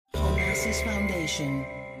Writers Foundation.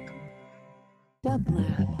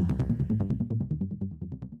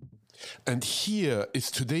 And here is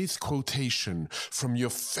today's quotation from your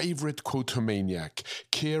favorite Quotomaniac,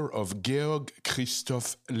 care of Georg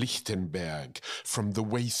Christoph Lichtenberg, from the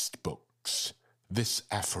Waste Books. This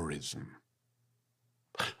aphorism: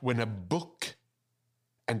 when a book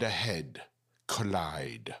and a head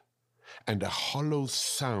collide, and a hollow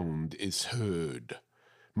sound is heard,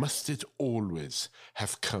 must it always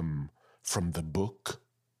have come from the book?